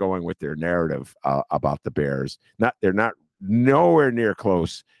where they're going with their narrative about the Bears. They're not nowhere near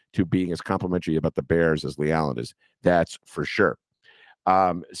close to being as complimentary about the Bears as LeAlan is. That's for sure.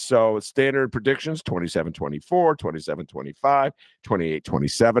 So standard predictions, 27-24, 27-25,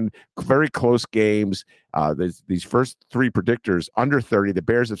 28-27, very close games. These first 3 predictors under 30. The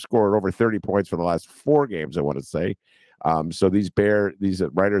Bears have scored over 30 points for the last 4 games, I want to say. So these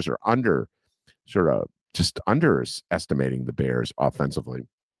writers are just underestimating the Bears offensively.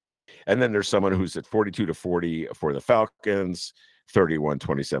 And then there's someone who's at 42-40 for the Falcons,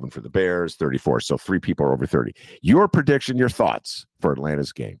 31-27 for the Bears, 34. So 3 people are over 30. Your prediction, your thoughts for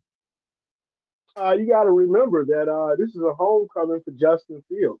Atlanta's game? You got to remember that this is a homecoming for Justin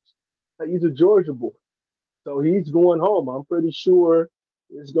Fields. He's a Georgia boy, so he's going home. I'm pretty sure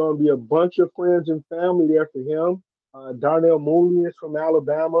there's going to be a bunch of friends and family there for him. Darnell Mooney is from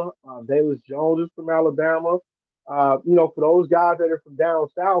Alabama. Davis Jones is from Alabama. For those guys that are from down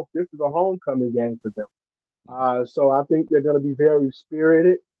south, this is a homecoming game for them. So I think they're going to be very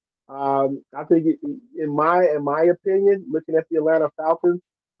spirited. I think, in my opinion, looking at the Atlanta Falcons,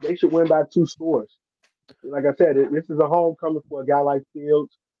 they should win by 2 scores. Like I said, this is a homecoming for a guy like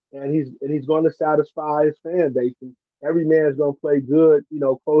Fields, and he's going to satisfy his fan base. And every man's going to play good,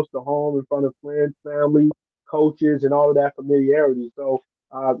 close to home in front of friends, family, coaches, and all of that familiarity. So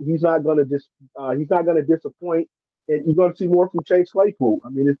he's not going to disappoint, and you're going to see more from Chase Claypool. I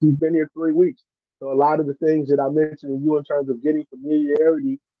mean, he's been here 3 weeks, so a lot of the things that I mentioned to you in terms of getting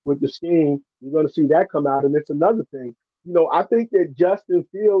familiarity with the scheme, you're going to see that come out. And it's another thing. I think that Justin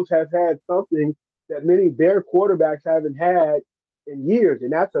Fields has had something that many Bear quarterbacks haven't had in years,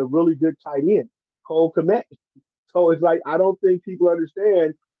 and that's a really good tight end, Cole Kmet. So it's like, I don't think people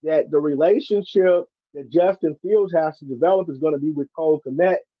understand that the relationship that Justin Fields has to develop is going to be with Cole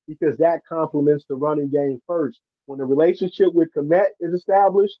Kmet, because that complements the running game first. When the relationship with Kmet is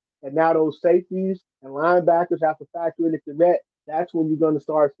established, and now those safeties and linebackers have to factor in the Kmet, that's when you're going to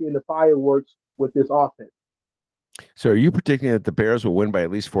start seeing the fireworks with this offense. So are you predicting that the Bears will win by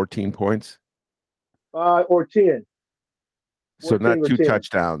at least 14 points? Or 10. So not 2 10.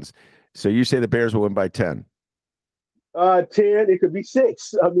 touchdowns. So you say the Bears will win by 10? 10. It could be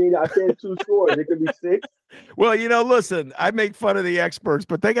 6. I mean, I said 2 scores. It could be 6. Well, listen, I make fun of the experts,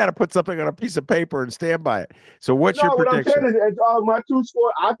 but they got to put something on a piece of paper and stand by it. So what's your prediction? What I'm saying is, my 2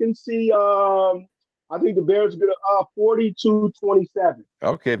 score, I can see, I think the Bears are going to 42-27.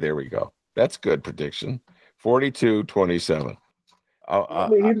 Okay, there we go. That's good prediction. 42-27. I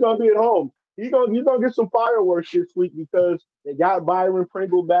mean, he's going to be at home. He's going to get some fireworks this week because they got Byron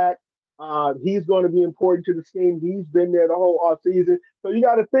Pringle back. He's going to be important to the scheme. He's been there the whole offseason. So you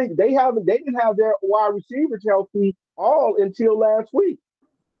got to think they didn't have their wide receivers healthy all until last week.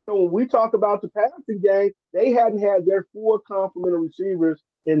 So when we talk about the passing game, they hadn't had their 4 complementary receivers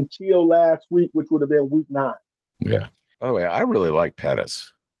until last week, which would have been week 9. Yeah. By the way, I really like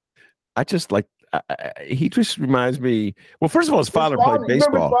Pettis. I just like. He just reminds me. Well, first of all, his father played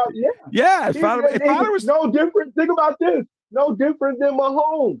baseball. His father was no different. Think about this. No different than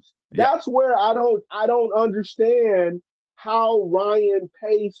Mahomes. Yeah. That's where I don't understand how Ryan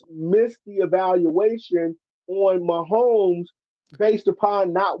Pace missed the evaluation on Mahomes based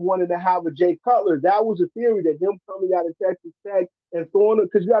upon not wanting to have a Jay Cutler. That was a theory that him coming out of Texas Tech and throwing it,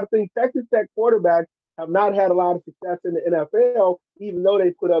 because you got to think Texas Tech quarterbacks have not had a lot of success in the NFL, even though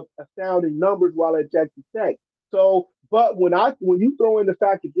they put up astounding numbers while at Texas Tech. So, but when you throw in the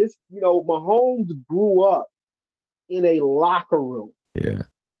fact that this, Mahomes grew up in a locker room. Yeah.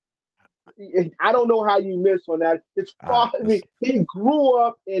 I don't know how you miss on that. He grew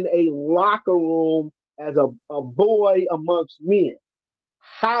up in a locker room as a boy amongst men.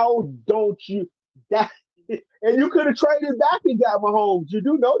 How don't you that? And you could have traded back and got Mahomes. You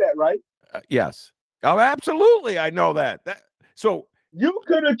do know that, right? Yes. Oh, absolutely. I know that. So you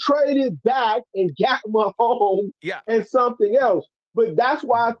could have traded back and got Mahomes and something else. But that's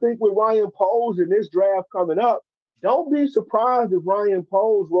why I think with Ryan Poles in this draft coming up, don't be surprised if Ryan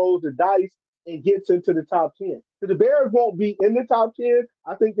Poles rolls the dice and gets into the top 10. Because the Bears won't be in the top 10.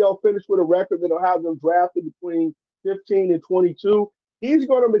 I think they'll finish with a record that'll have them drafted between 15 and 22. He's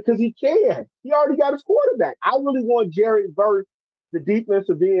going to, because he can. He already got his quarterback. I really want Jerry Burke, the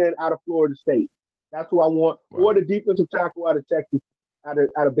defensive end out of Florida State. That's who I want. Wow. Or the defensive tackle out of Texas, out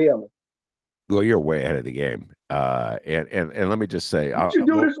of Baylor. Well, you're way ahead of the game. And let me just say, we should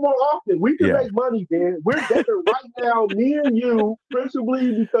do this more often. We can make money, Dan. We're better right now, me and you,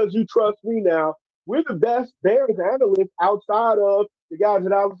 principally because you trust me now. We're the best Bears analysts outside of the guys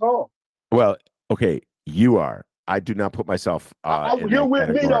that I was on. Well, okay, you are. I do not put myself. You're with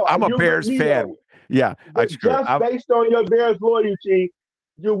me, though. I'm a Bears fan. Though. Yeah, just based on your Bears loyalty,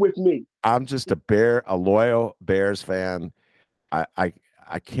 you're with me. I'm just a loyal Bears fan.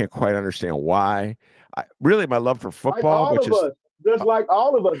 I can't quite understand why. Really, my love for football, like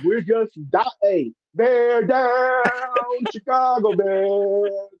all of us, we're just Bear down, Chicago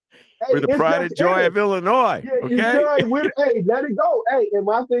Bears. We're the pride and joy of Illinois. Yeah, okay, let it go. Hey, and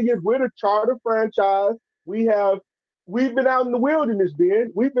my thing is, we're the charter franchise. We have we've been out in the wilderness,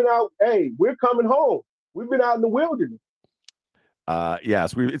 Ben. We've been out. Hey, we're coming home. We've been out in the wilderness.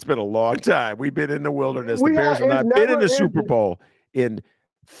 Yes, it's been a long time. We've been in the wilderness. The We Bears have it's not been in never the Super Bowl in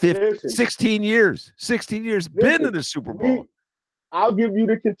 16 years. 16 years been in the Super Bowl. I'll give you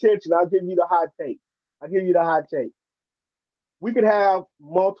the contention. I'll give you the hot take. We could have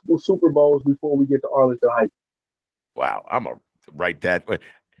multiple Super Bowls before we get to Arlington Heights. Wow, I'm gonna write that.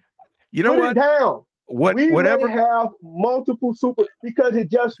 You know Put what? it down. Whatever. May have multiple because it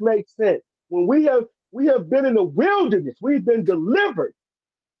just makes sense. When we have been in the wilderness, we've been delivered,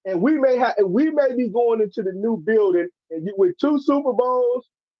 and we may be going into the new building with 2 Super Bowls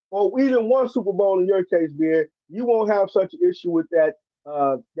or even 1 Super Bowl in your case, Ben. You won't have such an issue with that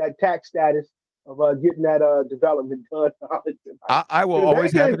tax status of getting that development done. I will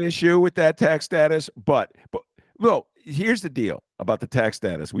always have an issue with that tax status, but well, here's the deal about the tax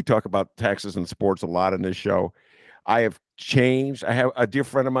status. We talk about taxes and sports a lot in this show. I have changed. I have a dear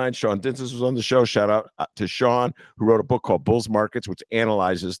friend of mine, Sean Dinsis, was on the show. Shout out to Sean, who wrote a book called Bulls Markets, which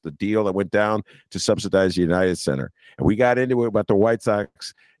analyzes the deal that went down to subsidize the United Center. And we got into it about the White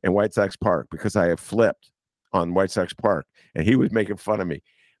Sox and White Sox Park because I have flipped on White Sox Park, and he was making fun of me.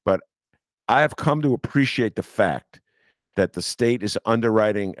 But I have come to appreciate the fact that the state is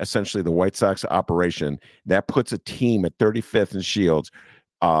underwriting essentially the White Sox operation. That puts a team at 35th and Shields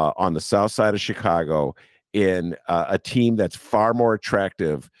on the south side of Chicago in a team that's far more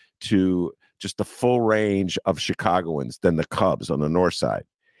attractive to just the full range of Chicagoans than the Cubs on the north side.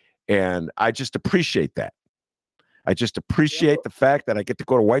 And I just appreciate that. I just appreciate the fact that I get to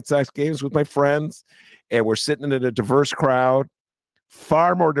go to White Sox games with my friends, and we're sitting in a diverse crowd,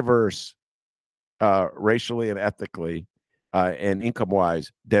 far more diverse racially and ethnically and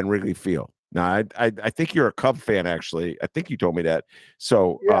income-wise than Wrigley Field. Now, I think you're a Cub fan, actually. I think you told me that.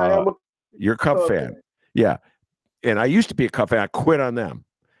 So you're a Cub fan. Yeah. And I used to be a Cub fan. I quit on them.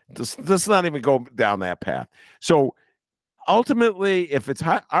 Let's not even go down that path. So ultimately, if it's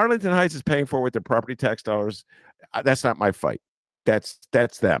Arlington Heights is paying for it with their property tax dollars, that's not my fight. That's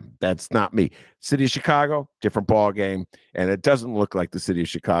them. That's not me. City of Chicago, different ball game, and it doesn't look like the city of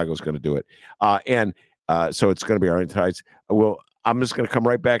Chicago is going to do it. So it's going to be Arlington Heights. I'm just going to come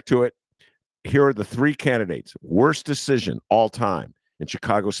right back to it. Here are the 3 candidates. Worst decision all time in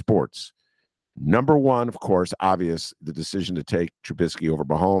Chicago sports. Number 1, of course, obvious, the decision to take Trubisky over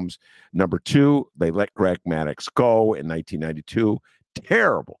Mahomes. Number 2, they let Greg Maddux go in 1992.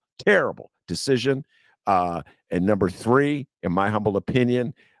 Terrible, terrible decision. And number 3, in my humble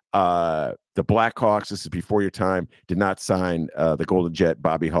opinion, the Blackhawks, this is before your time, did not sign the Golden Jet,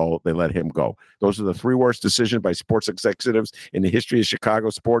 Bobby Hull. They let him go. Those are the 3 worst decisions by sports executives in the history of Chicago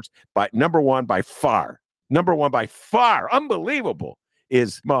sports. Number one by far, unbelievable,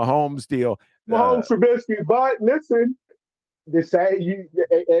 is Mahomes' deal. Mahomes, Trubisky, but listen, they say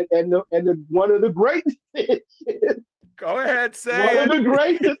one of the great decisions. Go ahead, say one it. of the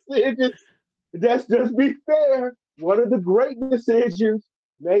great decisions. Let's just be fair. One of the great decisions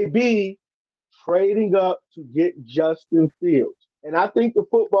may be trading up to get Justin Fields. And I think the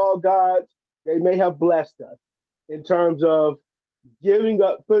football gods, they may have blessed us in terms of giving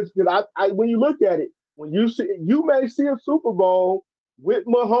up. Because when you look at it, you may see a Super Bowl with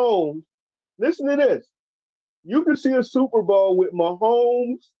Mahomes. Listen to this. You can see a Super Bowl with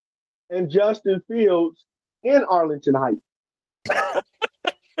Mahomes and Justin Fields in Arlington Heights.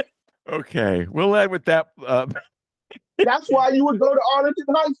 Okay, we'll end with that. That's why you would go to Arlington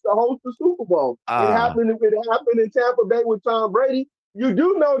Heights to host the Super Bowl. It happened in Tampa Bay with Tom Brady. You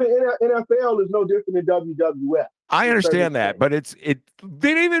do know the NFL is no different than WWF. I understand that, but they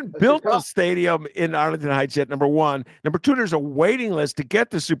didn't even build the stadium in Arlington Heights yet, number 1. Number 2, there's a waiting list to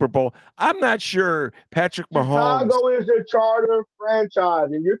get the Super Bowl. I'm not sure Patrick Mahomes. Chicago is a charter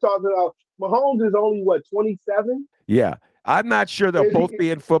franchise, and you're talking about Mahomes is only, 27? Yeah. I'm not sure they'll both be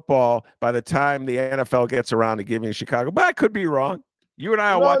in football by the time the NFL gets around to giving Chicago, but I could be wrong. You and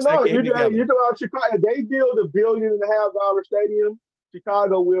I will watch that game together. You're talking about Chicago. If they build $1.5 billion stadium,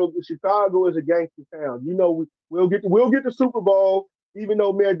 Chicago is a gangster town. You know, we'll get the Super Bowl, even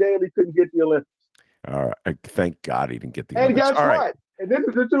though Mayor Daley couldn't get the Olympics. All right. Thank God he didn't get the Olympics. And guess what? Right. And this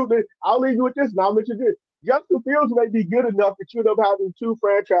is the truth. I'll leave you with this, and I'll mention this. Justin Fields may be good enough that you end up having 2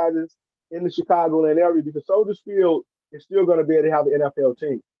 franchises in the Chicagoland area because Soldier Field is still going to be able to have an NFL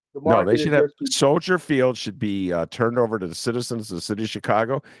team. No, they should have Soldier Field should be turned over to the citizens of the city of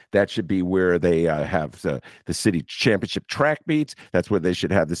Chicago. That should be where they have the city championship track meets. That's where they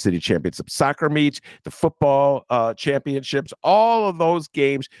should have the city championship soccer meets, the football championships. All of those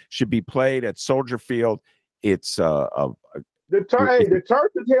games should be played at Soldier Field. It's The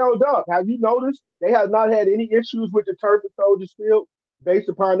turf is held up. Have you noticed they have not had any issues with the turf at Soldier Field based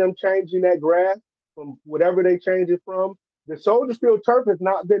upon them changing that grass from whatever they change it from? The Soldier Field turf has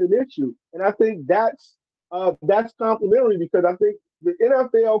not been an issue, and I think that's complimentary because I think the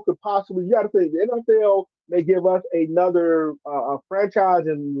NFL could possibly. You got to think the NFL may give us another franchise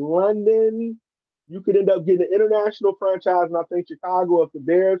in London. You could end up getting an international franchise, and I think Chicago, if the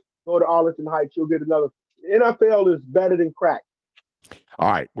Bears go to Arlington Heights, you'll get another. The NFL is better than crack.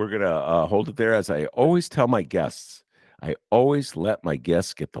 All right, we're going to hold it there. As I always tell my guests, I always let my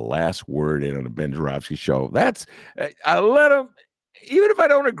guests get the last word in on the Ben Joravsky Show. I let them, even if I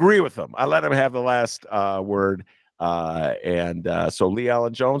don't agree with them, I let them have the last word. So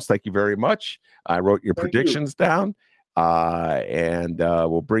LeAlan Jones, thank you very much. I wrote your predictions down. And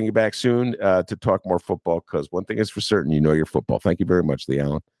we'll bring you back soon to talk more football because one thing is for certain, you know your football. Thank you very much,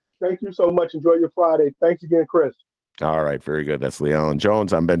 LeAlan. Thank you so much. Enjoy your Friday. Thanks again, Chris. All right, very good. That's LeAlan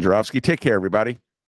Jones. I'm Ben Joravsky. Take care, everybody.